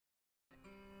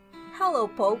Hello,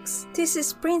 folks. This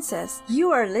is Princess.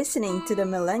 You are listening to the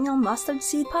Millennial Mustard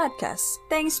Seed Podcast.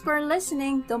 Thanks for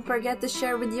listening. Don't forget to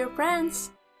share with your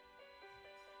friends.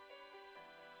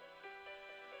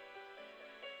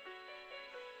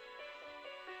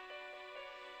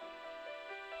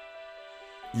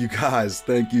 You guys,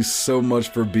 thank you so much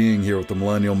for being here with the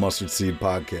Millennial Mustard Seed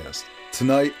Podcast.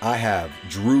 Tonight, I have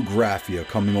Drew Graffia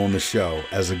coming on the show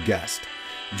as a guest.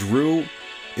 Drew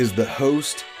is the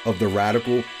host of the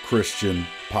Radical Christian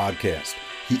Podcast.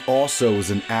 He also is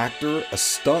an actor, a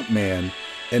stuntman,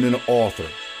 and an author.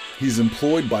 He's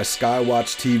employed by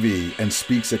Skywatch TV and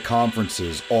speaks at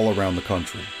conferences all around the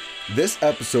country. This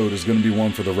episode is going to be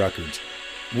one for the records.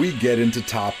 We get into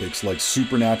topics like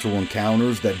supernatural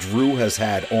encounters that Drew has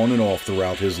had on and off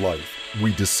throughout his life.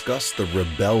 We discuss the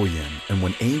rebellion and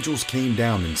when angels came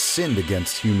down and sinned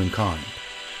against humankind.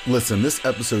 Listen, this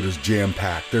episode is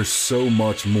jam-packed. There's so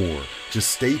much more. Just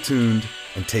stay tuned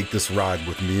and take this ride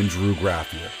with me and Drew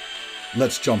Graffia.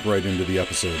 Let's jump right into the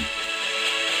episode.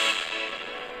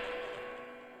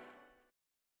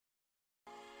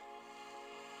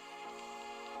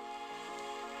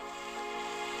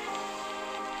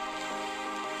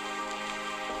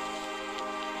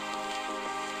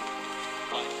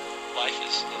 Life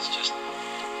is just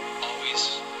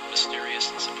always mysterious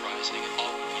and surprising.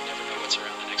 You never know what's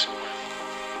around the next corner.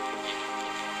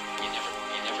 You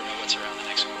never know what's around the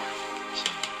next corner.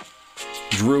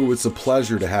 Drew, it's a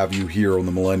pleasure to have you here on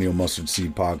the Millennial Mustard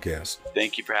Seed Podcast.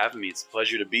 Thank you for having me. It's a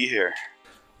pleasure to be here.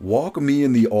 Walk me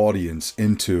and the audience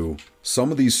into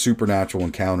some of these supernatural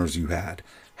encounters you had.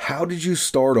 How did you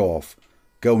start off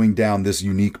going down this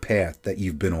unique path that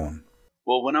you've been on?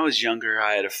 Well, when I was younger,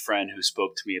 I had a friend who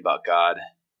spoke to me about God,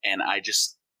 and I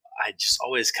just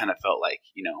always kind of felt like,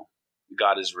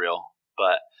 God is real.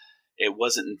 But it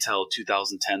wasn't until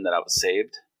 2010 that I was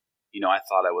saved. I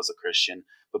thought I was a Christian.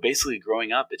 But basically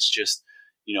growing up, it's just,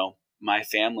 my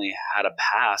family had a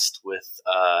past with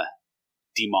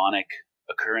demonic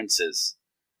occurrences.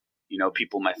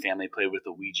 People in my family played with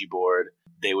the Ouija board.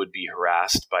 They would be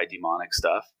harassed by demonic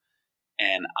stuff.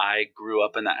 And I grew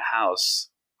up in that house,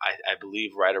 I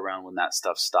believe right around when that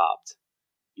stuff stopped.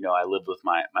 I lived with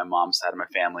my mom's side of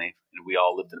my family, and we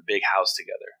all lived in a big house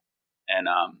together. And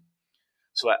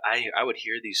so I would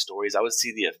hear these stories. I would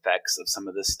see the effects of some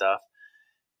of this stuff.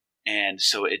 And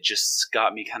so it just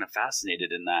got me kind of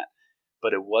fascinated in that.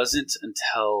 But it wasn't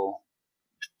until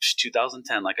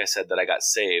 2010, like I said, that I got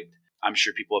saved. I'm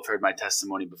sure people have heard my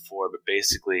testimony before, but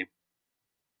basically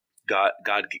God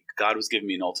was giving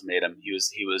me an ultimatum.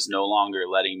 He was no longer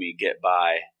letting me get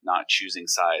by not choosing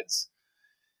sides.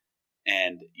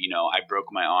 And, I broke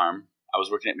my arm. I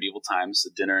was working at Medieval Times, a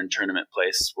dinner and tournament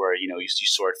place where, you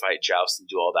sword fight, joust, and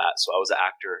do all that. So I was an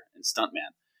actor and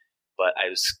stuntman. But I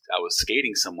was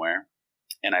skating somewhere,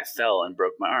 and I fell and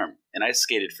broke my arm. And I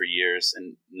skated for years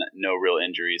and no real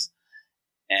injuries.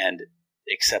 And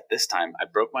except this time, I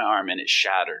broke my arm and it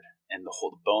shattered. And the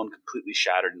bone completely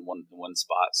shattered in one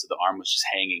spot. So the arm was just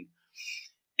hanging.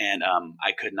 And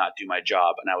I could not do my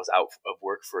job. And I was out of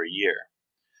work for a year.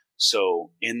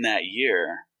 So in that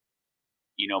year,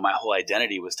 my whole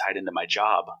identity was tied into my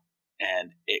job.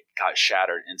 And it got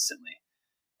shattered instantly.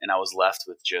 And I was left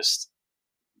with just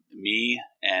me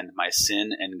and my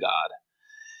sin and God.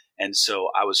 And so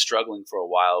I was struggling for a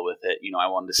while with it. I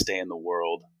wanted to stay in the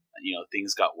world.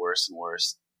 Things got worse and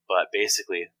worse. But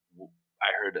basically,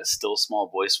 I heard a still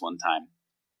small voice one time,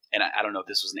 and I don't know if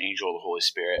this was an angel or the Holy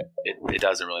Spirit. It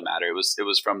doesn't really matter. It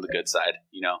was from the good side.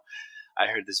 I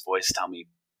heard this voice tell me,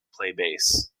 play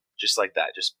bass, just like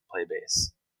that, just play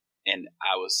bass. And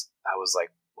I was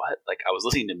like, what? Like, I was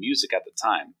listening to music at the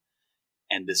time,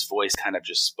 and this voice kind of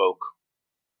just spoke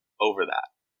over that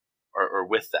or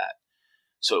with that.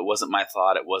 So it wasn't my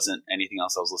thought. It wasn't anything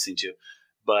else I was listening to.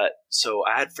 But so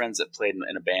I had friends that played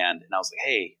in a band, and I was like,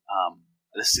 hey,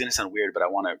 this is going to sound weird, but I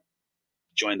want to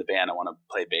join the band. I want to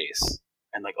play bass.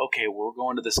 And like, okay, well, we're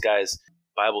going to this guy's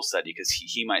Bible study because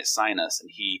he might sign us.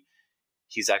 And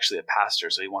he's actually a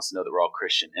pastor. So he wants to know that we're all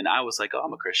Christian. And I was like, oh,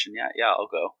 I'm a Christian. Yeah, I'll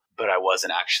go. But I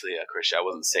wasn't actually a Christian. I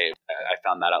wasn't saved. I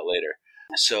found that out later.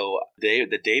 So the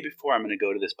day before I'm going to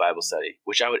go to this Bible study,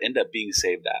 which I would end up being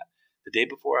saved at, the day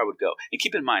before I would go. And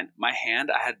keep in mind, my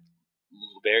hand, I had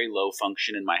very low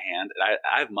function in my hand. And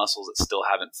I have muscles that still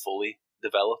haven't fully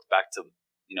developed back to,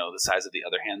 the size of the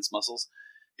other hand's muscles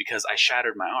because I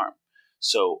shattered my arm.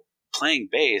 So playing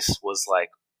bass was like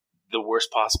the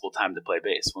worst possible time to play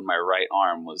bass when my right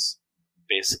arm was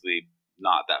basically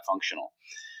not that functional.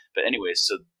 But anyway,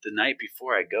 so the night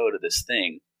before I go to this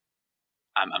thing,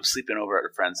 I'm sleeping over at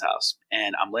a friend's house,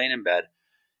 and I'm laying in bed,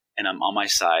 and I'm on my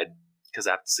side because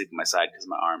I have to sleep on my side because of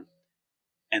my arm.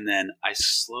 And then I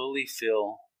slowly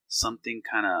feel something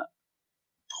kind of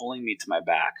pulling me to my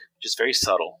back, just very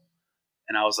subtle.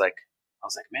 And I was like,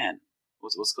 man,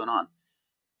 what's going on?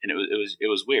 And it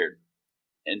was weird.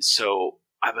 And so,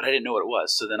 but I didn't know what it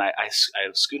was. So then I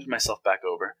scooted myself back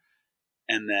over,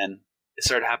 and then it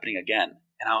started happening again.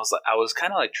 And I was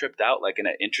kind of like tripped out, like in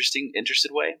an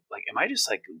interested way. Like, am I just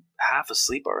like half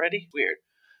asleep already? Weird.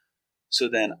 So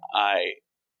then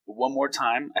one more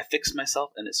time, I fixed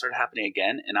myself, and it started happening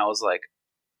again. And I was like,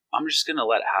 I'm just going to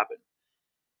let it happen.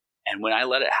 And when I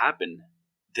let it happen,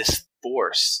 this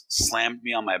force slammed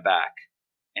me on my back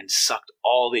and sucked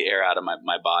all the air out of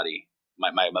my body,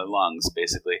 my lungs,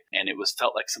 basically. And it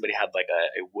felt like somebody had like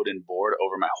a wooden board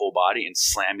over my whole body and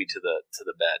slammed me to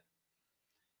the bed.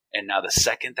 And now the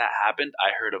second that happened,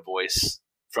 I heard a voice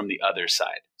from the other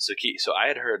side. So I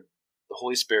had heard the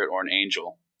Holy Spirit or an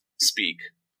angel speak,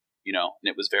 and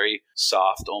it was very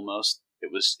soft almost.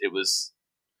 It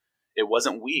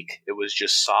wasn't weak. It was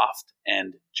just soft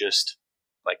and just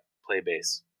like play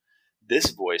bass.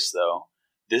 This voice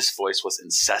was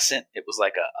incessant. It was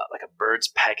like a bird's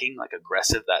pecking, like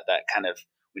aggressive, that kind of,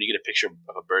 when you get a picture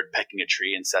of a bird pecking a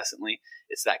tree incessantly,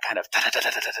 it's that kind of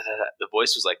the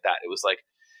voice was like that. It was like,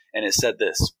 and it said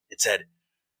this. It said,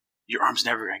 "Your arm's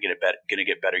never gonna get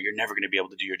better. You're never gonna be able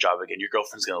to do your job again. Your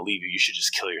girlfriend's gonna leave you. You should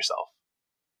just kill yourself."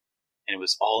 And it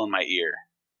was all in my ear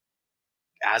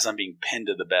as I'm being pinned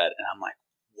to the bed, and I'm like,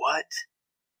 "What?"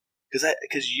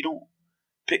 Because you don't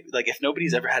pick, like, if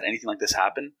nobody's ever had anything like this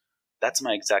happen, that's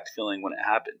my exact feeling when it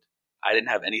happened. I didn't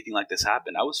have anything like this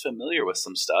happen. I was familiar with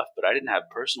some stuff, but I didn't have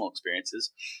personal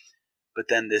experiences. But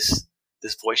then this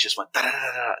voice just went da da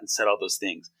da da and said all those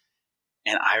things.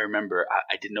 And I remember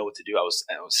I didn't know what to do. I was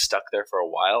stuck there for a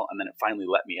while, and then it finally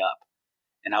let me up.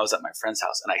 And I was at my friend's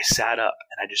house, and I sat up,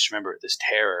 and I just remember this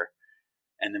terror.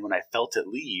 And then when I felt it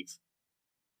leave,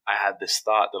 I had this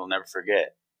thought that I'll never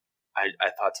forget. I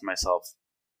thought to myself,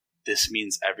 this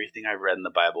means everything I read in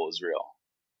the Bible is real.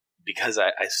 Because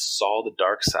I saw the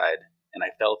dark side, and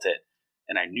I felt it,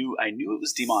 and I knew it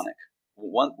was demonic.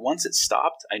 Once it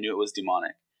stopped, I knew it was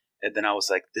demonic. And then I was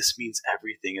like, this means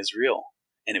everything is real.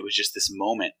 And it was just this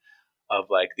moment of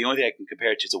like, the only thing I can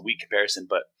compare it to is a weak comparison,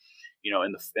 but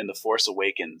in the Force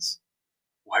Awakens,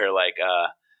 where like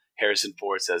Harrison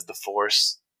Ford says the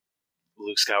Force,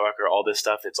 Luke Skywalker, all this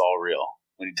stuff, it's all real.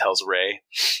 When he tells Rey,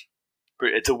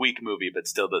 it's a weak movie, but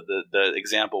still the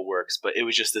example works. But it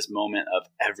was just this moment of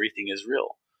everything is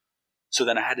real. So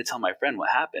then I had to tell my friend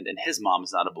what happened, and his mom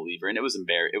is not a believer, and it was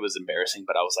embarrassing.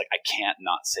 But I was like, I can't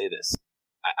not say this.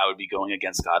 I would be going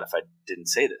against God if I didn't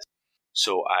say this.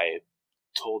 So I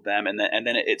told them, and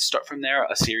then it start from there.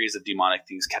 A series of demonic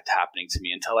things kept happening to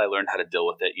me until I learned how to deal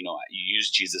with it. You use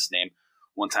Jesus' name.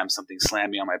 One time, something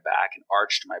slammed me on my back and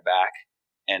arched my back,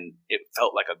 and it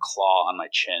felt like a claw on my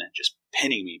chin, just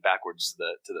pinning me backwards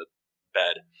to the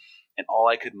bed. And all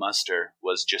I could muster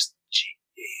was just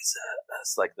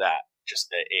Jesus, like that, just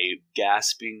a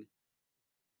gasping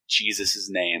Jesus'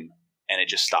 name, and it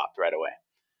just stopped right away.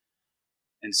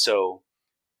 And so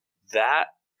that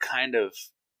kind of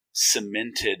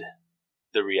cemented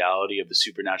the reality of the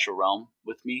supernatural realm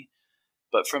with me.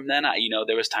 But from then,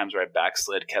 there was times where I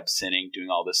backslid, kept sinning, doing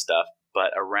all this stuff.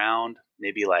 But around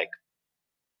maybe like,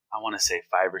 I want to say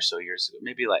 5 or so years ago,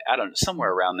 maybe like, I don't know,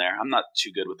 somewhere around there. I'm not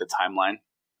too good with the timeline.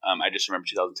 I just remember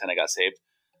 2010 I got saved.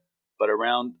 But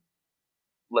around,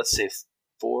 let's say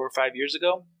 4 or 5 years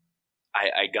ago,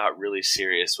 I got really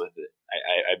serious with it.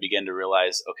 I began to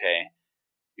realize, okay,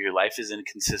 your life is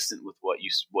inconsistent with what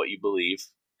you believe,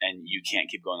 and you can't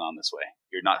keep going on this way.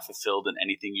 You're not fulfilled in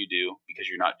anything you do because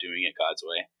you're not doing it God's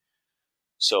way.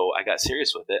 So I got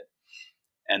serious with it.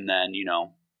 And then,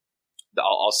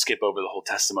 I'll skip over the whole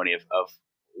testimony of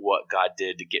what God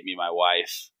did to get me my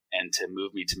wife and to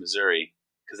move me to Missouri,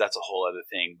 because that's a whole other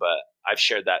thing. But I've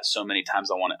shared that so many times.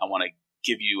 I want to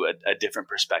give you a different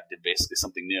perspective, basically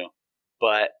something new.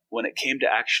 But when it came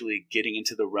to actually getting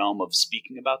into the realm of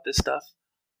speaking about this stuff,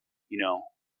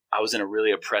 I was in a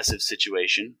really oppressive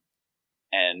situation,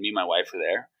 and me and my wife were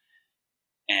there,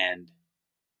 and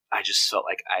I just felt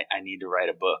like I need to write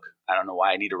a book. I don't know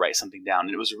why. I need to write something down.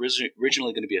 And it was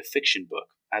originally going to be a fiction book.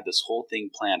 I had this whole thing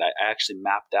planned. I actually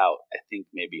mapped out, I think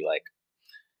maybe like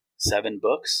 7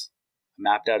 books. I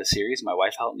mapped out a series. My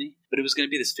wife helped me. But it was going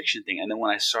to be this fiction thing. And then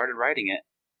when I started writing it,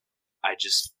 I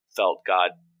just felt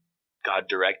God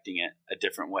directing it a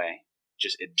different way.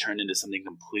 It turned into something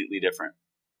completely different.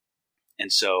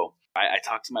 And so I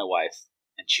talked to my wife,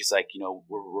 and she's like,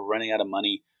 we're running out of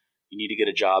money. You need to get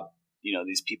a job.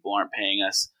 These people aren't paying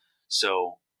us.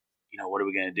 So, what are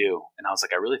we going to do? And I was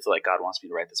like, I really feel like God wants me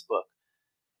to write this book.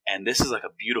 And this is like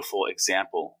a beautiful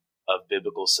example of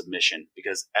biblical submission,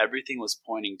 because everything was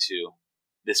pointing to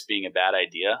this being a bad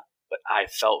idea, but I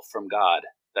felt from God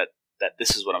that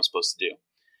this is what I'm supposed to do.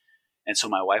 And so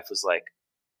my wife was like,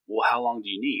 well, how long do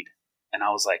you need? And I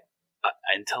was like,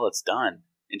 until it's done.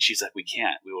 And she's like, we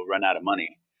can't, we will run out of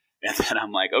money. And then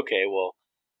I'm like, okay, well,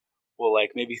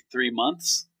 like maybe 3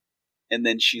 months. And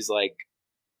then she's like,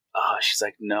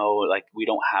 no, like we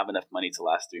don't have enough money to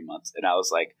last 3 months. And I was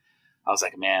like,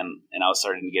 man, and I was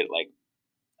starting to get like,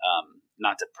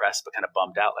 not depressed, but kind of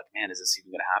bummed out. Like, man, is this even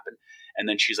going to happen? And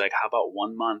then she's like, how about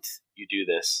 1 month you do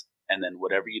this? And then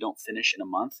whatever you don't finish in a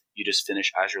month, you just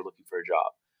finish as you're looking for a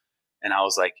job. And I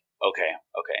was like, okay.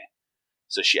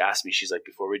 So she asked me, she's like,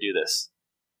 before we do this,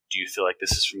 do you feel like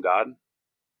this is from God?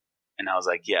 And I was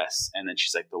like, yes. And then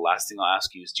she's like, the last thing I'll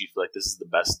ask you is, do you feel like this is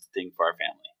the best thing for our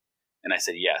family? And I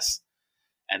said, yes.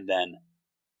 And then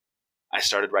I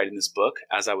started writing this book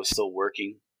as I was still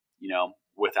working,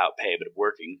 without pay, but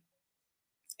working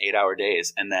 8-hour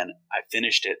days. And then I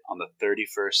finished it on the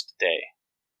 31st day.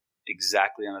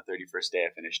 Exactly on the 31st day,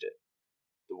 I finished it.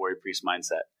 The Warrior Priest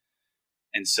Mindset.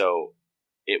 And so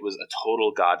it was a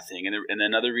total God thing. And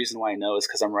another reason why I know is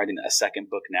because I'm writing a second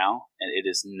book now, and it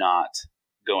is not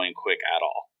going quick at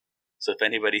all. So if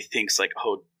anybody thinks like,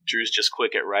 oh, Drew's just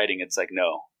quick at writing, it's like,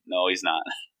 no, he's not.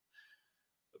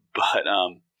 But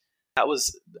that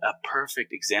was a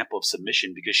perfect example of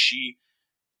submission, because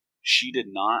she did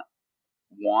not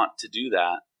want to do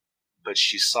that, but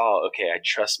she saw, okay, I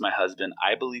trust my husband.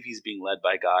 I believe he's being led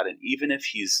by God. And even if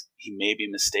he may be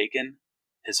mistaken,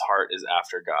 his heart is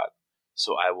after God.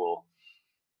 So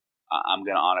I'm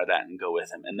going to honor that and go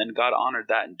with him. And then God honored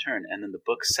that in turn. And then the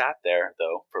book sat there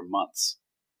though for months.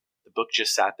 The book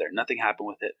just sat there. Nothing happened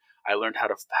with it. I learned how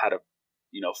to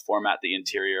format the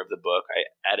interior of the book.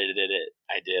 I edited it.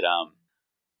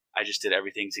 I just did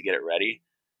everything to get it ready.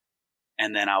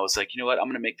 And then I was like, you know what? I'm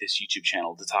going to make this YouTube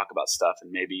channel to talk about stuff,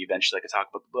 and maybe eventually I could talk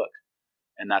about the book.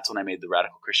 And that's when I made the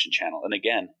Radical Christian channel. And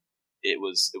again, it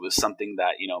was something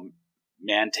that,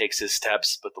 man takes his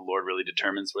steps, but the Lord really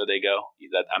determines where they go.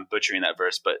 That I'm butchering that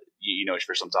verse, but you know which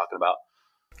verse I'm talking about.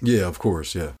 Yeah, of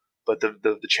course. Yeah. But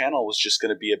the channel was just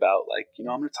going to be about like, I'm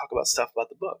going to talk about stuff about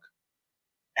the book.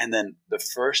 And then the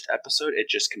first episode, it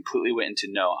just completely went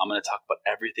into, no, I'm going to talk about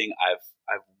everything I've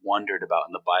wondered about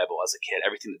in the Bible as a kid,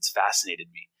 everything that's fascinated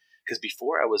me. Because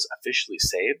before I was officially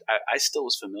saved, I still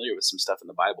was familiar with some stuff in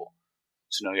the Bible.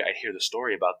 So I'd hear the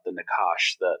story about the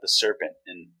Nakash, the serpent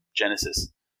in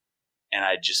Genesis. And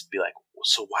I'd just be like,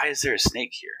 so why is there a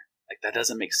snake here? Like, that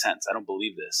doesn't make sense. I don't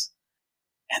believe this.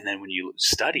 And then when you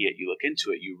study it, you look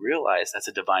into it, you realize that's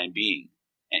a divine being.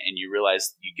 And you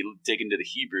realize you dig into the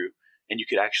Hebrew, and you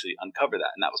could actually uncover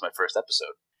that. And that was my first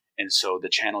episode. And so the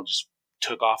channel just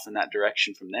took off in that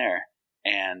direction from there.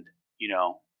 And,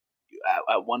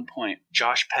 at one point,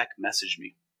 Josh Peck messaged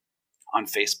me on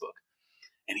Facebook.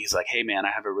 And he's like, hey, man,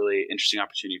 I have a really interesting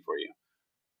opportunity for you.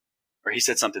 Or he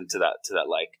said something to that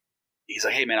like, he's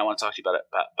like, hey, man, I want to talk to you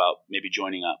about maybe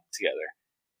joining up together.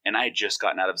 And I had just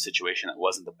gotten out of a situation that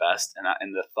wasn't the best.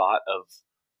 And the thought of,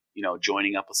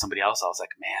 joining up with somebody else, I was like,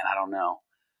 man, I don't know.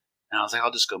 And I was like,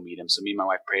 I'll just go meet him. So me and my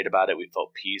wife prayed about it. We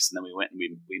felt peace. And then we went and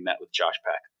we met with Josh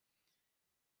Peck.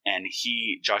 And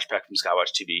Josh Peck from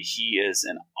Skywatch TV, he is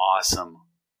an awesome,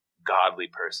 godly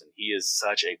person. He is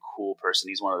such a cool person.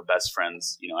 He's one of the best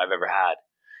friends, I've ever had.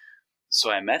 So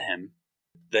I met him.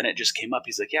 Then it just came up.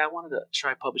 He's like, yeah, I wanted to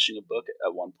try publishing a book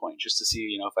at one point just to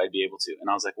see, if I'd be able to. And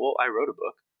I was like, well, I wrote a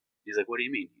book. He's like, what do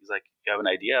you mean? He's like, you have an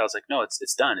idea? I was like, no,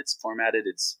 it's done. It's formatted.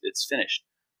 It's finished.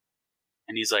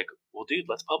 And he's like, well, dude,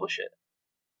 let's publish it.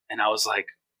 And I was like,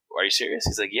 are you serious?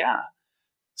 He's like, yeah.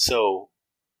 So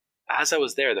as I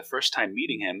was there, the first time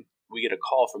meeting him, we get a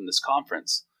call from this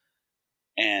conference.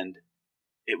 And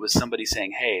it was somebody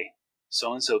saying, hey,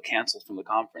 so-and-so canceled from the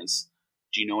conference.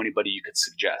 Do you know anybody you could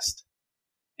suggest?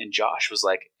 And Josh was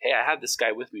like, hey, I have this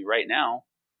guy with me right now.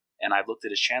 And I've looked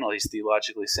at his channel. He's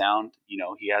theologically sound.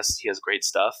 He has great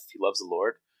stuff. He loves the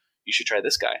Lord. You should try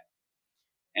this guy.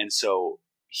 And so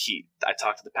I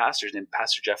talked to the pastor named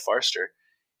Pastor Jeff Farster.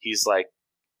 He's like,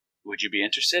 would you be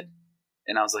interested?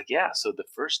 And I was like, yeah. So the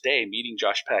first day meeting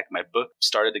Josh Peck, my book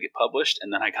started to get published,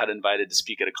 and then I got invited to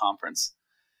speak at a conference.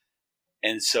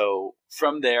 And so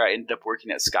from there, I ended up working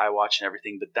at Skywatch and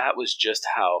everything. But that was just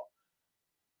how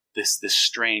this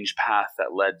strange path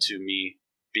that led to me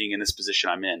being in this position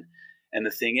I'm in. And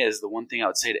the thing is, the one thing I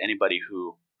would say to anybody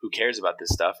who cares about this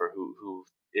stuff, or who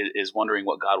is wondering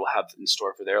what God will have in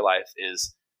store for their life,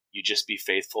 is you just be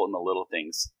faithful in the little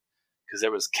things. Because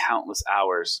there was countless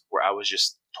hours where I was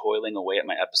just toiling away at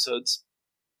my episodes,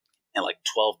 and like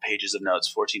 12 pages of notes,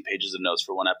 14 pages of notes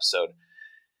for one episode.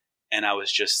 And I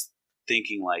was just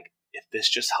thinking like, if this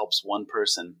just helps one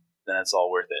person, then it's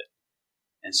all worth it.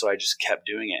 And so I just kept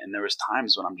doing it. And there was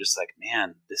times when I'm just like,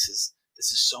 man, this is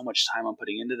so much time I'm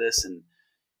putting into this. And,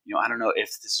 I don't know if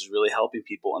this is really helping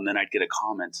people. And then I'd get a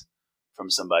comment from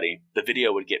somebody. The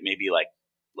video would get maybe like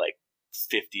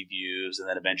 50 views. And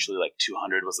then eventually like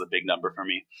 200 was the big number for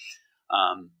me.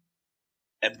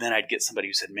 And then I'd get somebody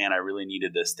who said, man, I really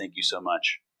needed this. Thank you so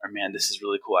much. Or man, this is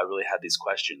really cool. I really had these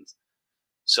questions.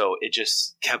 So it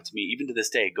just kept me, even to this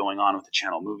day, going on with the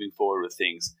channel, moving forward with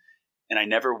things. And I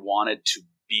never wanted to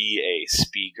be a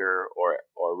speaker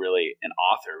or really an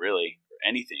author, really, or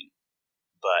anything.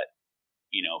 But,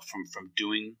 from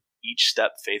doing each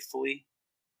step faithfully,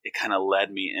 it kind of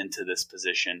led me into this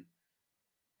position.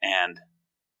 And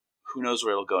who knows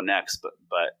where it'll go next. But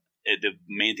the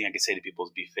main thing I can say to people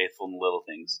is be faithful in the little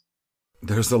things.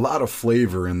 There's a lot of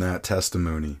flavor in that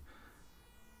testimony.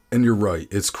 And you're right.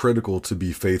 It's critical to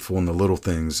be faithful in the little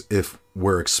things if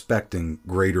we're expecting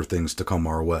greater things to come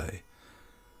our way.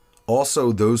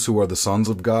 Also, those who are the sons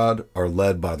of God are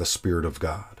led by the Spirit of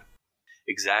God.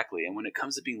 Exactly. And when it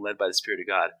comes to being led by the Spirit of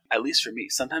God, at least for me,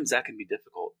 sometimes that can be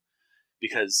difficult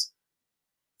because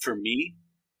for me,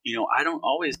 I don't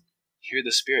always hear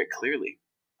the Spirit clearly.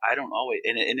 I don't always,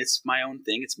 and it's my own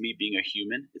thing. It's me being a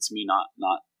human. It's me not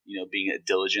being as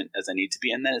diligent as I need to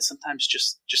be. And then it's sometimes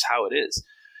just how it is,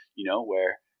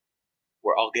 where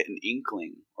I'll get an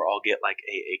inkling or I'll get like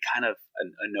a kind of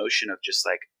a notion of just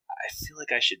like, I feel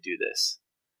like I should do this,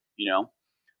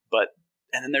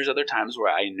 and then there's other times where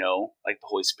I know, like the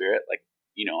Holy Spirit, like,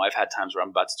 I've had times where I'm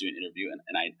about to do an interview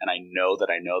and I know that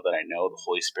the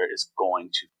Holy Spirit is going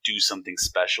to do something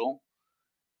special.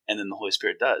 And then the Holy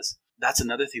Spirit does. That's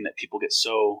another thing that people get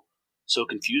so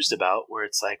confused about, where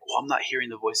it's like, well, I'm not hearing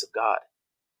the voice of God.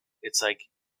 It's like,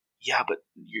 yeah, but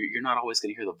you're not always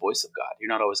going to hear the voice of God. You're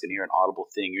not always going to hear an audible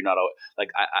thing. You're not always,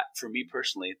 like, for me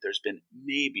personally, there's been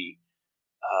maybe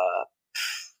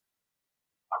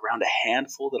around a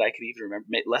handful that I could even remember,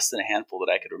 less than a handful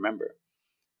that I could remember,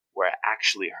 where I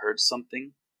actually heard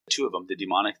something. 2 of them, the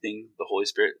demonic thing, the Holy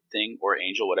Spirit thing, or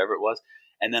angel, whatever it was.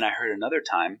 And then I heard another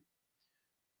time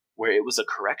where it was a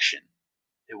correction.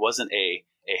 It wasn't a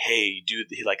hey, dude,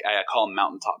 like I call them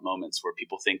mountaintop moments, where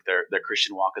people think their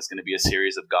Christian walk is going to be a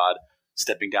series of God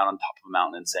stepping down on top of a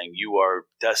mountain and saying, you are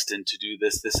destined to do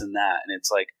this, this, and that. And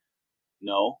it's like,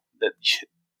 no, that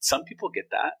some people get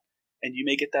that. And you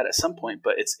may get that at some point,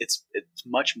 but it's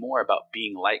much more about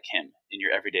being like him in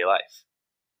your everyday life,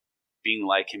 being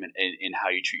like him in how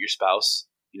you treat your spouse.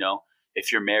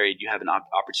 If you're married, you have an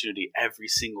opportunity every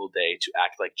single day to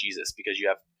act like Jesus, because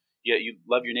you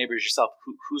love your neighbors yourself.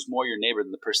 Who's more your neighbor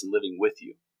than the person living with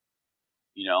you?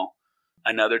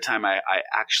 Another time I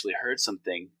actually heard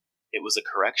something. It was a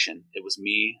correction. It was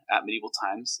me at medieval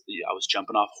times. I was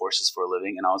jumping off horses for a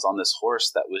living, and I was on this horse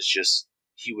that was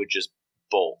he would just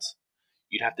bolt.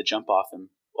 You'd have to jump off him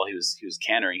while he was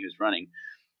cantering, he was running,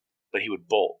 but he would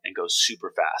bolt and go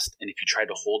super fast. And if you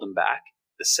tried to hold him back,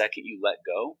 the second you let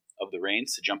go of the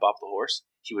reins to jump off the horse,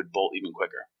 he would bolt even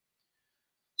quicker.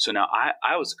 So now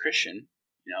I was a Christian,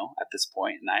 at this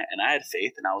point, and I had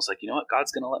faith, and I was like, you know what,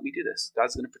 God's going to let me do this.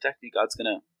 God's going to protect me.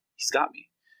 He's got me.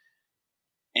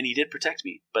 And he did protect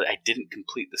me, but I didn't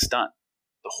complete the stunt.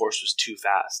 The horse was too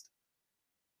fast.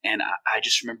 And I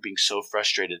just remember being so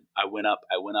frustrated. I went up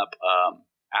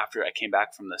after I came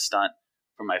back from the stunt,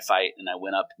 from my fight, and I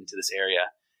went up into this area,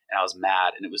 and I was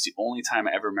mad. And it was the only time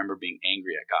I ever remember being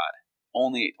angry at God.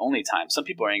 Only time. Some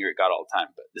people are angry at God all the time,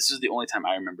 but this is the only time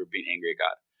I remember being angry at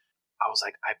God. I was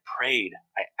like, I prayed,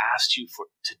 I asked you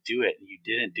to do it, and you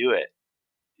didn't do it.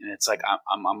 And it's like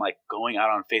I'm like going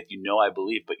out on faith. I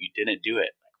believe, but you didn't do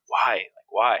it. Like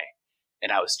why?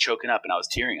 And I was choking up and I was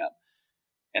tearing up.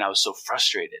 And I was so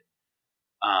frustrated.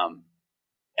 And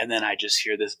then I just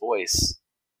hear this voice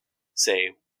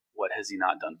say, what has he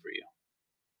not done for you?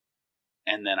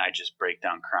 And then I just break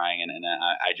down crying. And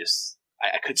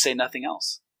I could say nothing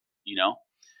else,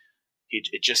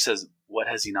 It just says, what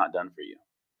has he not done for you?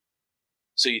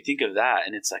 So you think of that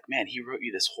and it's like, man, he wrote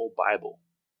you this whole Bible.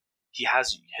 He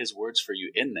has his words for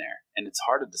you in there. And it's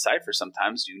hard to decipher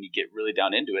sometimes when you get really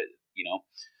down into it,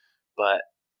 but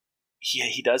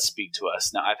he does speak to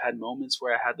us. Now, I've had moments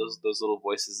where I had those little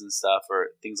voices and stuff or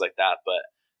things like that, but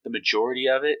the majority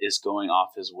of it is going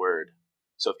off his word.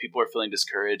 So if people are feeling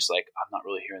discouraged, like, I'm not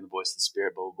really hearing the voice of the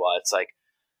Spirit, blah, blah, blah, it's like,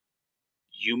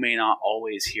 you may not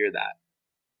always hear that.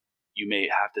 You may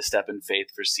have to step in faith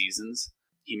for seasons.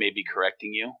 He may be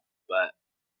correcting you, but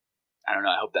I don't know.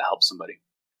 I hope that helps somebody.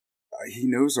 He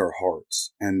knows our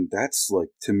hearts, and that's, like,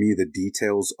 to me, the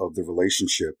details of the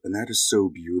relationship, and that is so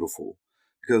beautiful.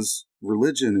 Because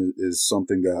religion is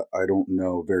something that I don't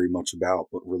know very much about,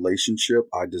 but relationship,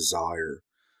 I desire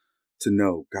to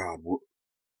know. God,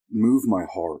 move my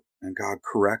heart, and God,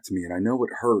 correct me. And I know it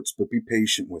hurts, but be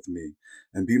patient with me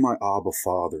and be my Abba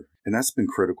Father. And that's been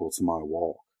critical to my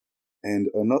walk. And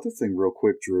another thing, real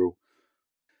quick, Drew,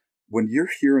 when you're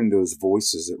hearing those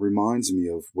voices, it reminds me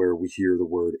of where we hear the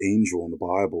word angel in the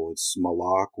Bible. It's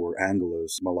malak or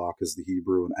angelos. Malak is the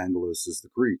Hebrew and angelos is the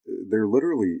Greek. They're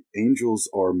literally, angels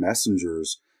are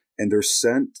messengers, and they're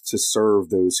sent to serve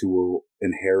those who will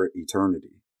inherit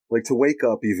eternity. Like, to wake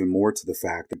up even more to the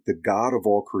fact that the God of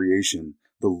all creation,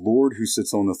 the Lord who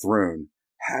sits on the throne,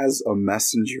 has a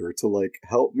messenger to like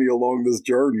help me along this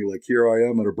journey. Like, here I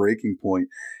am at a breaking point,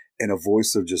 and a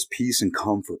voice of just peace and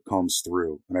comfort comes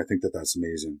through. And I think that that's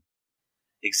amazing.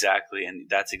 Exactly. And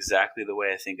that's exactly the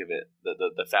way I think of it.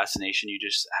 The fascination you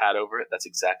just had over it, that's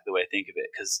exactly the way I think of it.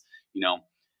 Because,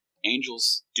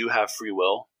 angels do have free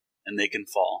will and they can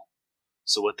fall.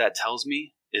 So what that tells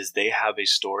me is they have a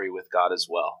story with God as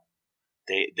well.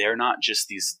 They're not just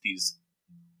these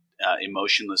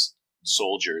emotionless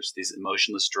soldiers, these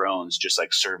emotionless drones, just like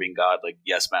serving God, like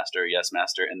yes master,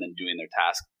 and then doing their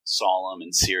task solemn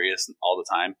and serious all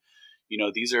the time.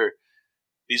 These are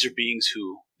beings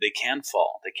who they can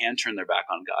fall, they can turn their back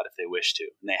on God if they wish to,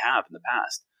 and they have in the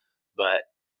past. But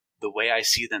the way I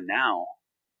see them now,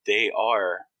 they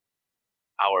are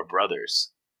our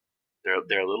brothers.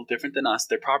 They're a little different than us.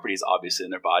 Their properties, obviously,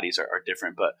 and their bodies are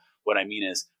different. But what I mean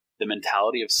is the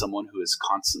mentality of someone who is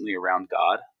constantly around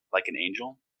God, like an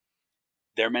angel,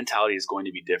 their mentality is going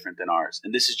to be different than ours.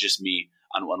 And this is just me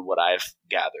on what I've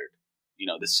gathered.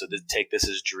 Take this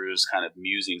as Drew's kind of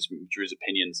musings, Drew's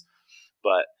opinions.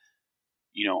 But,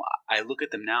 I look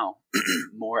at them now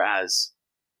more as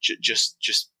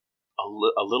just a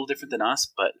little different than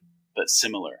us, but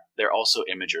similar. They're also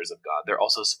imagers of God. They're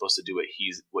also supposed to do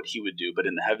what he would do, but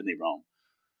in the heavenly realm.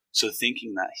 So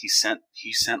thinking that he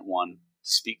sent one to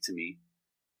speak to me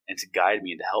and to guide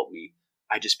me and to help me,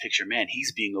 I just picture, man,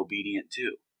 he's being obedient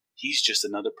too. He's just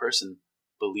another person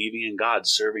believing in God,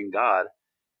 serving God,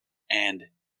 and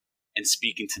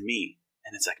speaking to me.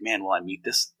 And it's like, man, will I meet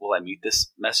this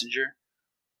messenger?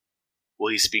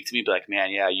 Will he speak to me? Be like,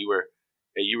 man, yeah, you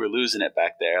were losing it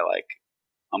back there. Like,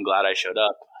 I'm glad I showed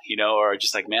up, or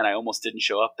just like, man, I almost didn't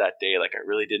show up that day. Like, I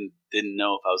really didn't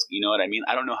know if I was, you know what I mean?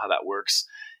 I don't know how that works.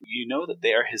 That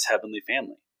they are his heavenly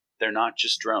family. They're not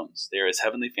just drones. They are his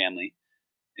heavenly family,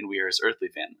 and we are his earthly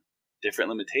family. Different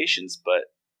limitations,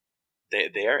 but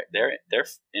they're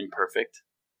imperfect,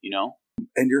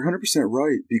 And you're 100%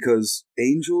 right, because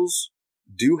angels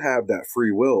do have that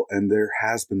free will, and there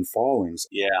has been fallings.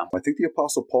 Yeah. I think the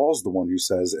Apostle Paul's the one who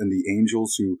says, and the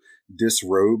angels who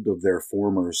disrobed of their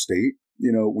former estate.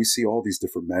 We see all these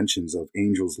different mentions of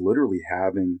angels literally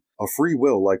having a free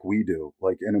will like we do,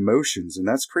 like, and emotions. And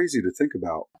that's crazy to think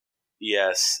about.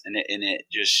 Yes. And it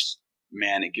just,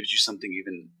 man, it gives you something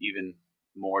even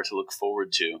more to look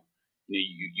forward to.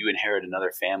 You inherit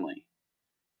another family.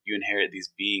 You inherit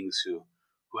these beings who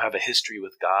have a history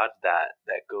with God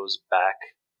that goes back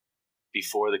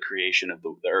before the creation of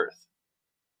the earth.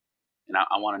 And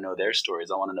I want to know their stories.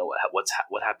 I want to know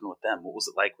what happened with them. What was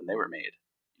it like when they were made?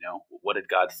 What did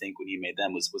God think when he made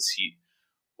them?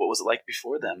 What was it like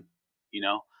before them?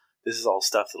 This is all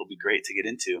stuff that'll be great to get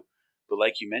into. But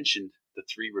like you mentioned, the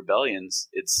 3 rebellions,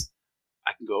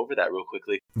 I can go over that real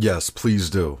quickly. Yes, please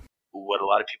do. What a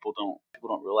lot of people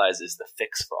don't realize is the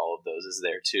fix for all of those is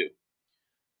there too.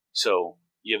 So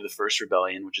you have the first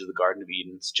rebellion, which is the Garden of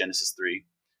Eden, Genesis 3.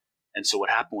 And so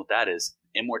what happened with that is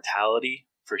immortality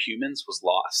for humans was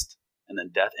lost. And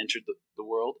then death entered the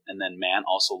world, and then man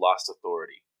also lost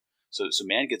authority. So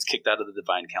man gets kicked out of the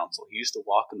divine council. He used to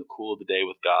walk in the cool of the day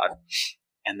with God,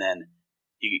 and then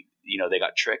they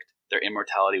got tricked. Their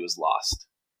immortality was lost.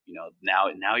 Now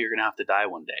you're going to have to die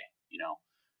one day,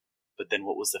 But then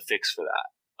what was the fix for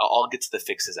that? I'll get to the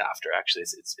fixes after. Actually,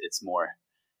 it's more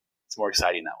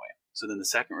exciting that way. So then the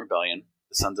second rebellion,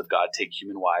 the sons of God take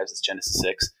human wives. It's Genesis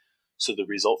 6. So the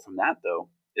result from that, though,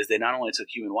 is they not only took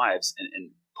human wives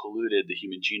and polluted the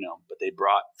human genome, but they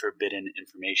brought forbidden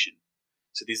information.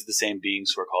 So these are the same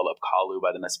beings who are called Apkallu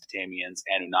by the Mesopotamians,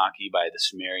 Anunnaki by the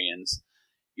Sumerians,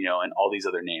 and all these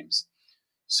other names.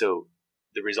 So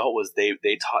the result was they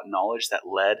taught knowledge that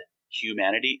led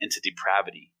humanity into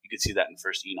depravity. You could see that in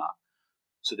First Enoch.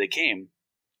 So they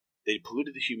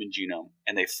polluted the human genome,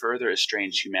 and they further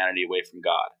estranged humanity away from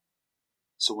God.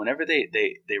 So whenever they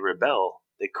rebel,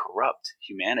 they corrupt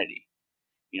humanity.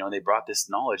 They brought this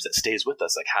knowledge that stays with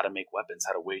us, like how to make weapons,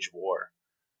 how to wage war,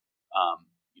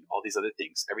 all these other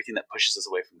things, everything that pushes us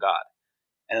away from God.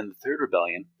 And then the third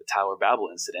rebellion, the Tower of Babel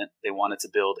incident, they wanted to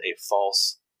build a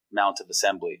false Mount of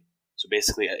Assembly. So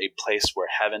basically a place where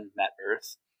heaven met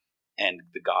earth and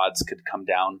the gods could come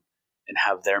down and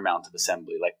have their Mount of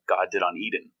Assembly like God did on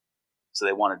Eden. So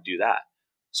they wanted to do that.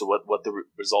 So what the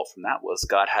result from that was,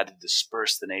 God had to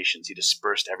disperse the nations. He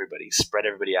dispersed everybody, he spread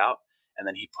everybody out, and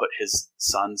then he put his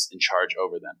sons in charge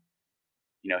over them.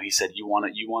 He said, you want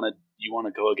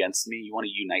to go against me? You want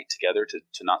to unite together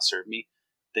to not serve me?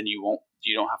 Then you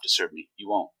don't have to serve me. You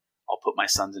won't. I'll put my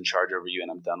sons in charge over you and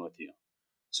I'm done with you.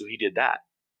 So he did that.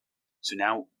 So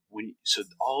now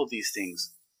all of these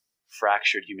things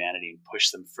fractured humanity and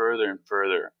pushed them further and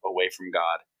further away from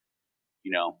God,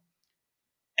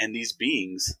 and these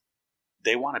beings,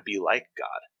 they want to be like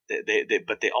God.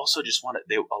 But they also just want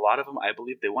to, a lot of them, I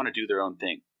believe, they want to do their own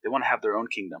thing. They want to have their own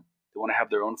kingdom. They want to have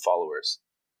their own followers.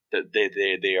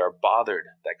 They are bothered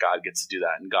that God gets to do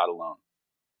that and God alone,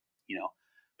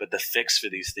 but the fix for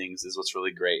these things is what's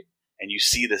really great. And you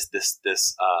see this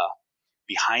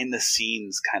behind the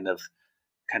scenes kind of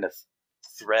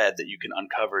thread that you can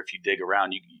uncover if you dig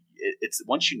around. It's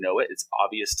once you know it, it's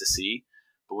obvious to see.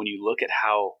 But when you look at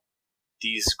how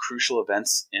these crucial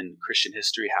events in Christian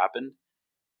history happened,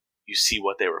 you see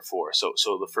what they were for. So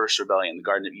the first rebellion, the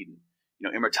Garden of Eden,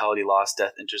 immortality lost,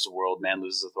 death enters the world, man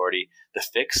loses authority. The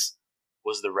fix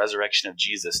was the resurrection of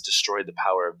Jesus destroyed the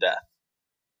power of death.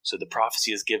 So the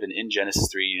prophecy is given in Genesis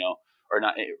 3,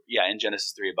 in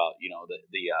Genesis 3 about,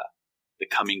 the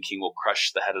coming king will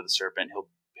crush the head of the serpent.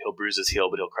 He'll bruise his heel,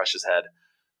 but he'll crush his head.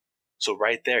 So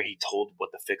right there, he told what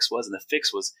the fix was. And the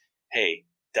fix was, hey,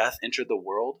 death entered the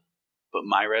world, but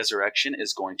my resurrection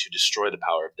is going to destroy the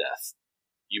power of death.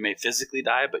 You may physically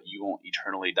die, but you won't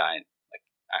eternally die.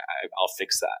 I'll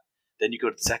fix that. Then you go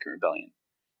to the second rebellion.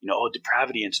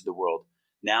 Depravity entered the world.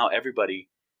 Now everybody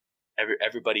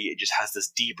just has this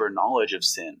deeper knowledge of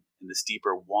sin and this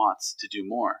deeper want to do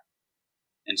more.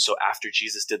 And so after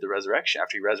Jesus did the resurrection,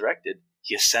 after he resurrected,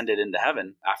 he ascended into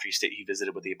heaven. After he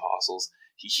visited with the apostles,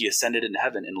 he ascended into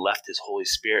heaven and left his Holy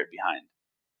Spirit behind.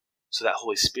 So that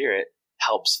Holy Spirit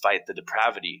helps fight the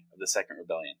depravity of the second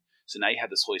rebellion. So now you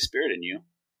have this Holy Spirit in you,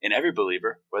 in every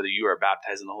believer, whether you are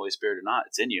baptized in the Holy Spirit or not,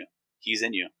 it's in you. He's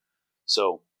in you.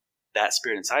 So that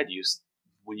Spirit inside you,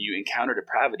 when you encounter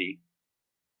depravity,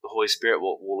 the Holy Spirit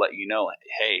will let you know,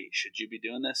 hey, should you be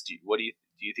doing this? Do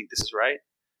you think this is right?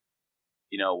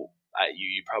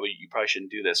 You probably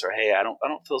shouldn't do this. Or, hey, I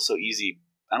don't feel so easy.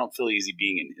 I don't feel easy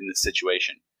being in this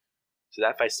situation. So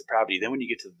that fights depravity. Then when you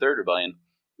get to the third rebellion,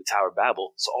 the Tower of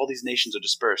Babel, so all these nations are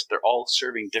dispersed. They're all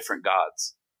serving different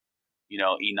gods.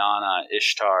 Inanna,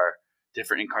 Ishtar,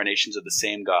 different incarnations of the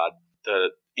same god.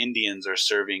 The Indians are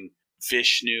serving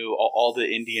Vishnu, all the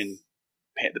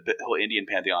whole Indian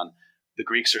pantheon. The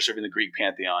Greeks are serving the Greek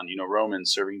pantheon.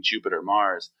 Romans serving Jupiter,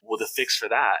 Mars. Well, the fix for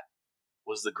that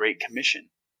was the Great Commission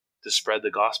to spread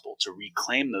the gospel, to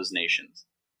reclaim those nations.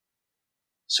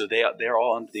 So they're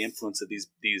all under the influence of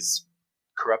these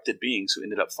corrupted beings who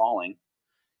ended up falling,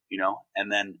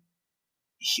 and then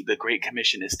the Great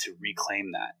Commission is to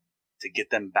reclaim that, to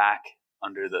get them back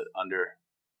under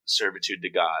servitude to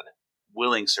God,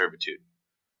 willing servitude.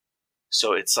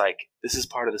 So it's like, this is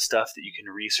part of the stuff that you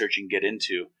can research and get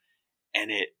into,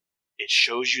 and it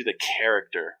shows you the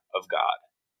character of God,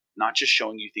 not just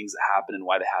showing you things that happen and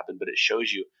why they happen, but it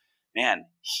shows you, man,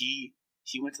 he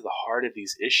went to the heart of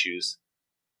these issues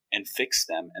and fixed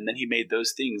them, and then he made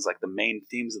those things like the main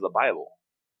themes of the Bible.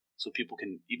 So people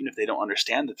can, even if they don't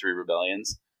understand the three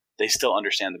rebellions, they still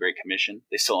understand the Great Commission.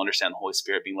 They still understand the Holy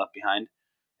Spirit being left behind,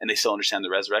 and they still understand the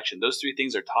resurrection. Those three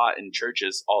things are taught in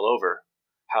churches all over.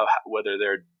 Whether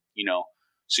they're,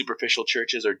 superficial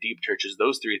churches or deep churches,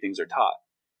 those three things are taught.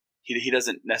 He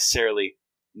doesn't necessarily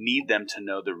need them to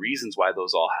know the reasons why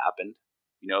those all happened,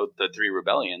 the three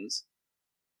rebellions,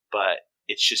 but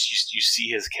it's just you see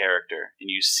his character, and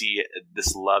you see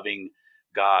this loving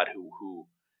God who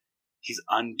he's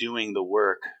undoing the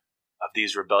work of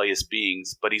these rebellious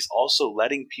beings, but he's also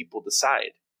letting people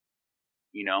decide.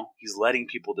 He's letting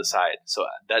people decide. So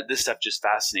that this stuff just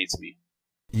fascinates me.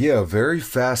 Yeah, very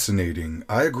fascinating.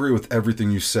 I agree with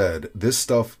everything you said. This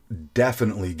stuff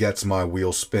definitely gets my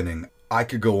wheels spinning. I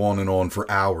could go on and on for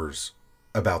hours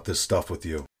about this stuff with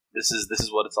you. This is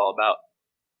what it's all about.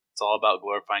 It's all about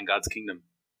glorifying God's kingdom.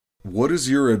 What is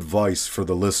your advice for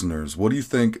the listeners? What do you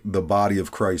think the body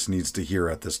of Christ needs to hear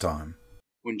at this time?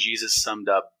 When Jesus summed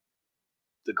up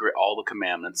all the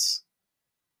commandments,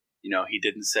 he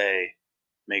didn't say,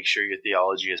 make sure your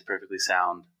theology is perfectly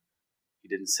sound. He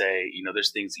didn't say,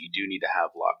 there's things that you do need to have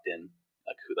locked in,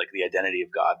 like the identity of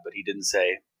God. But he didn't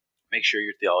say, make sure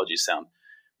your theology is sound.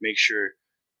 Make sure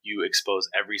you expose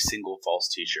every single false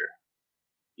teacher.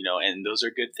 and those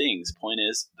are good things. Point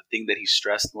is, the thing that he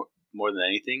stressed more than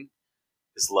anything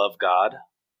is love God.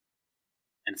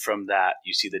 And from that,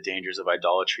 you see the dangers of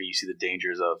idolatry. You see the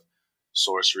dangers of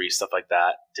sorcery, stuff like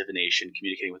that, divination,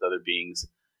 communicating with other beings.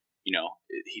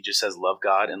 He just says, love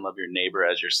God and love your neighbor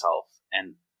as yourself.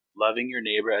 And loving your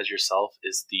neighbor as yourself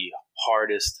is the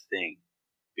hardest thing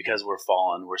because we're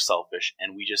fallen, we're selfish,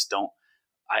 and we just don't.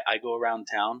 I go around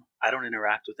town, I don't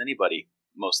interact with anybody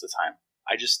most of the time.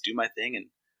 I just do my thing and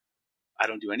I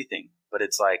don't do anything. But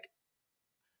it's like,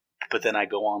 but then I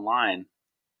go online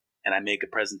and I make a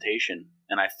presentation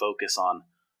and I focus on,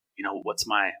 what's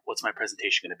my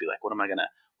presentation going to be like? What am I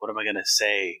going to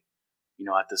say,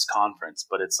 at this conference?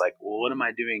 But it's like, well, what am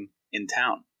I doing in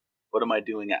town? What am I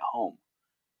doing at home?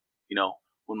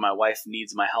 When my wife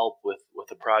needs my help with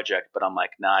a project, but I'm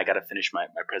like, nah, I got to finish my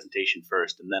presentation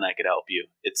first and then I could help you.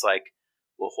 It's like,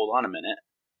 well, hold on a minute.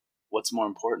 What's more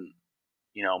important?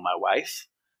 My wife,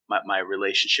 my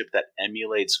relationship that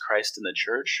emulates Christ in the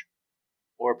church,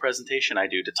 or a presentation I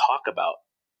do to talk about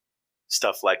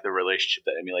stuff like the relationship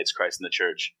that emulates Christ in the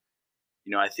church.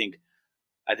 I think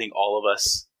all of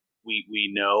us,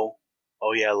 we know,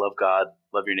 oh yeah, love God,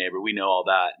 love your neighbor. We know all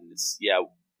that. And it's, yeah,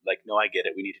 like, no, I get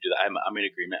it. We need to do that. I'm in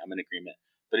agreement. I'm in agreement.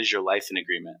 But is your life in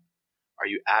agreement? Are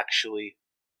you actually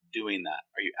doing that?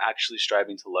 Are you actually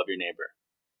striving to love your neighbor?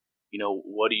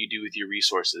 What do you do with your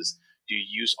resources? Do you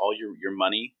use all your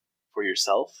money for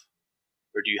yourself,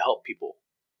 or do you help people?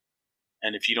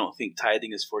 And if you don't think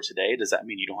tithing is for today, does that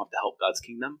mean you don't have to help God's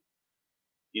kingdom?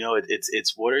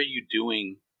 It's what are you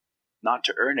doing, not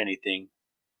to earn anything,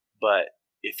 but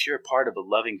if you're a part of a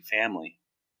loving family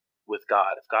with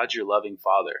God, if God's your loving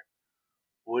Father,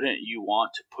 wouldn't you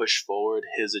want to push forward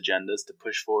his agendas, to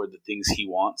push forward the things he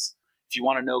wants? If you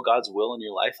want to know God's will in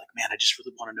your life, like, man, I just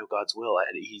really want to know God's will.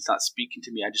 He's not speaking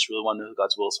to me. I just really want to know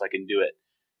God's will so I can do it.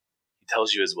 He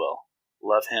tells you his will.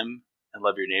 Love him and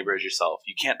love your neighbor as yourself.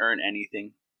 You can't earn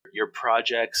anything. Your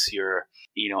projects,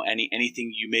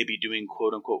 anything you may be doing,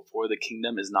 quote unquote, for the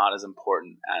kingdom is not as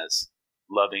important as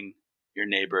loving your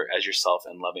neighbor as yourself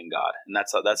and loving God. And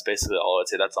that's basically all I'd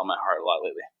say. That's on my heart a lot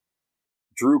lately.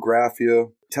 Drew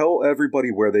Graffia, tell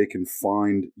everybody where they can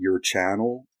find your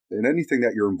channel and anything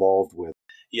that you're involved with.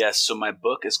 Yes, so my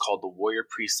book is called The Warrior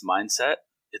Priest Mindset.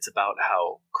 It's about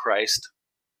how Christ,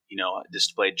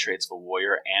 displayed traits of a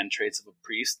warrior and traits of a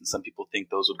priest. And some people think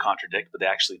those would contradict, but they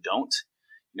actually don't.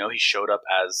 He showed up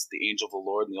as the angel of the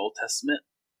Lord in the Old Testament,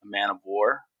 a man of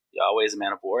war. Yahweh is a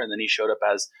man of war. And then he showed up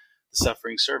as the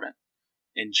suffering servant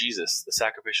in Jesus, the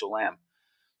sacrificial lamb.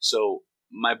 So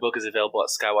my book is available at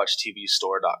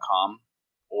skywatchtvstore.com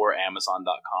or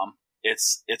amazon.com.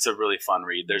 It's a really fun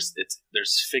read.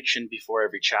 There's fiction before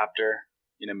every chapter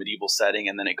in a medieval setting,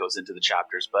 and then it goes into the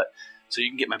chapters. But so you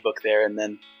can get my book there, and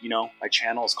then my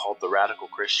channel is called The Radical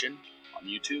Christian on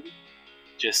YouTube.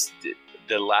 Just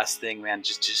the last thing, man,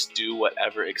 just do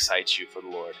whatever excites you for the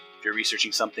Lord. If you're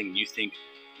researching something and you think,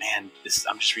 man,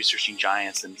 I'm just researching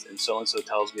giants, and so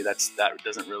tells me that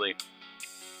doesn't really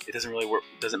work.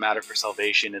 It doesn't matter for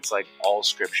salvation. It's like all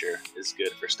Scripture is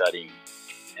good for studying.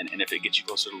 And if it gets you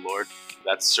closer to the Lord,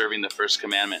 that's serving the first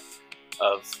commandment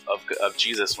of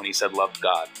Jesus when he said, love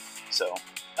God. So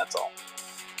that's all.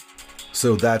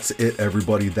 So that's it,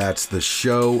 everybody. That's the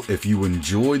show. If you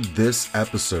enjoyed this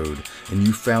episode and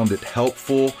you found it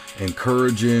helpful,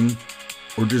 encouraging,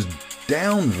 or just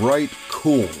downright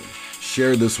cool,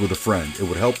 share this with a friend. It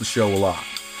would help the show a lot.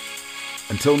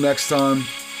 Until next time,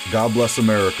 God bless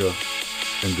America,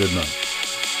 and good night.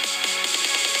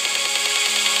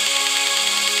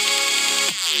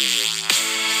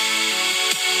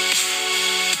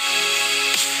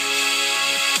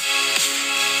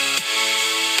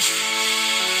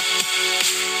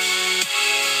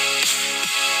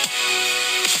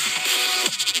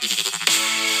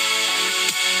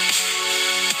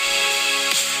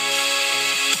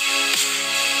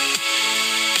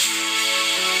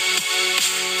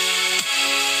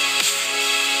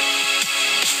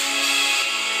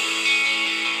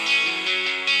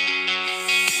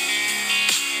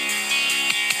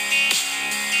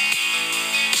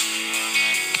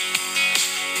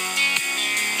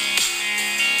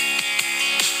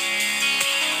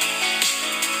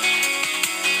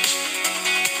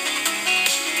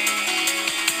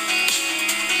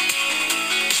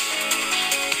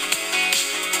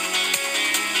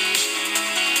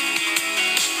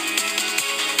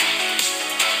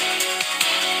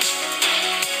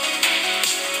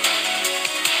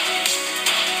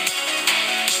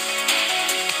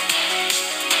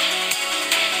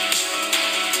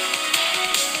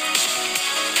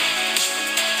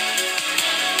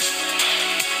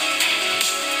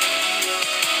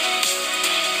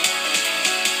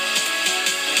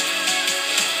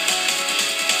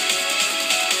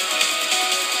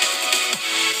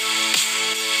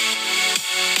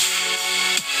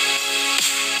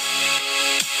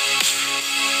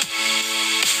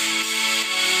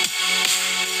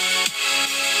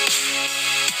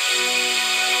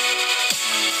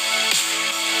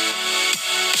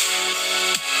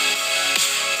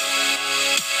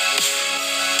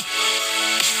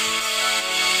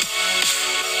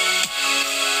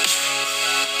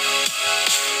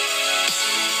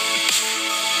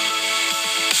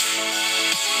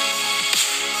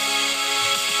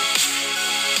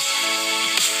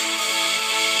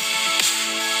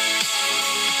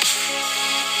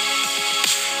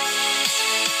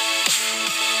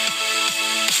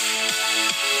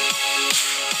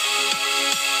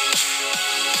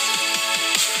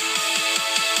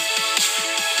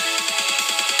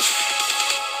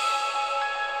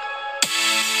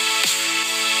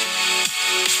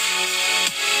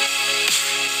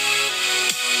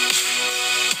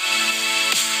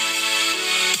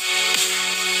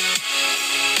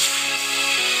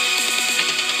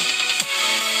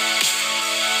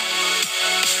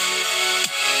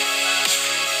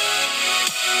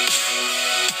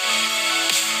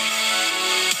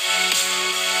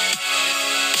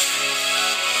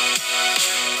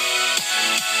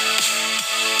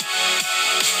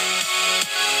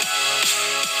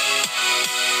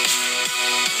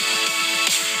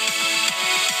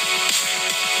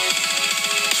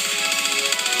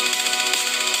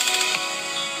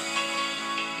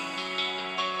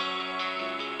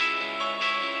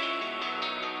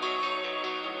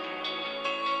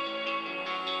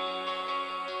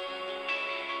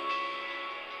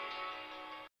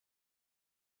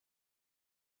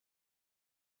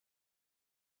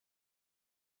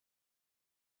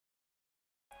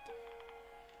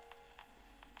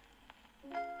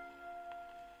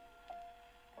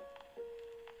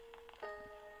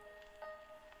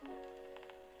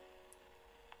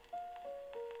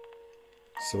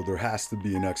 So there has to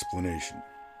be an explanation.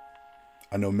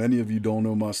 I know many of you don't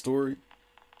know my story,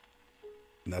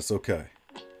 and that's okay.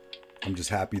 I'm just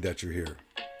happy that you're here.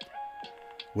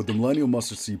 With the Millennial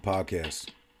Mustard Seed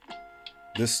Podcast,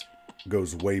 this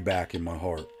goes way back in my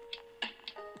heart.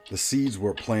 The seeds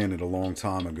were planted a long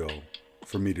time ago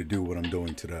for me to do what I'm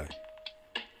doing today.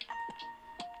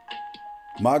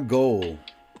 My goal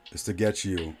is to get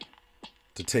you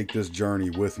to take this journey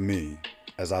with me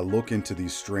as I look into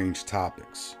these strange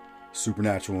topics.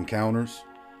 Supernatural encounters,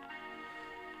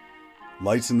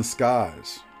 lights in the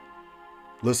skies.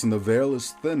 Listen, the veil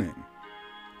is thinning.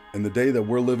 In the day that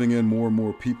we're living in, more and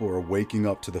more people are waking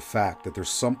up to the fact that there's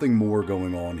something more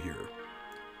going on here.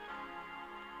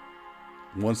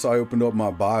 Once I opened up my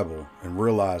Bible and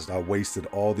realized I wasted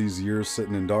all these years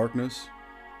sitting in darkness,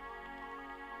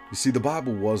 you see, the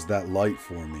Bible was that light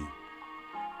for me.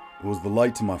 It was the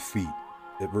light to my feet.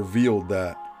 It revealed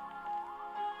that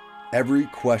every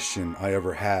question I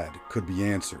ever had could be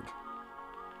answered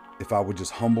if I would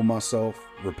just humble myself,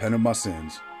 repent of my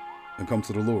sins, and come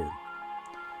to the Lord.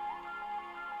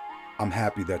 I'm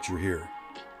happy that you're here.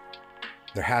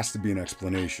 There has to be an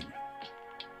explanation.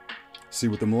 See,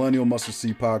 with the Millennial Mustard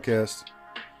Seed Podcast,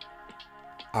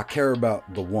 I care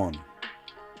about the one.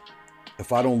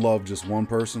 If I don't love just one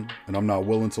person, and I'm not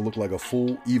willing to look like a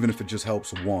fool, even if it just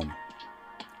helps one,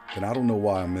 then I don't know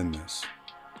why I'm in this.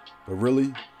 But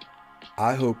really,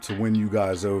 I hope to win you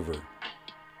guys over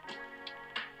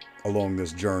along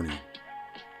this journey.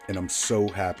 And I'm so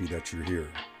happy that you're here.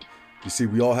 You see,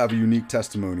 we all have a unique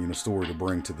testimony and a story to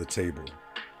bring to the table.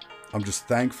 I'm just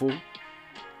thankful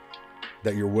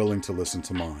that you're willing to listen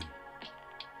to mine.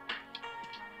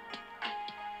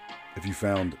 If you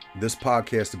found this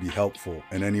podcast to be helpful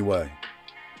in any way,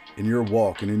 in your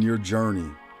walk and in your journey,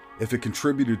 if it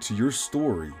contributed to your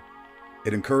story,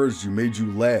 it encouraged you, made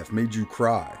you laugh, made you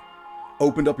cry,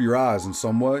 opened up your eyes in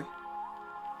some way,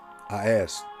 I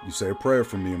ask you say a prayer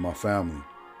for me and my family.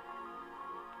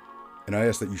 And I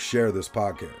ask that you share this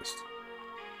podcast.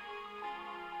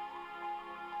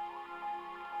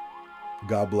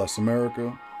 God bless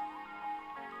America.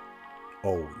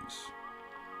 Always.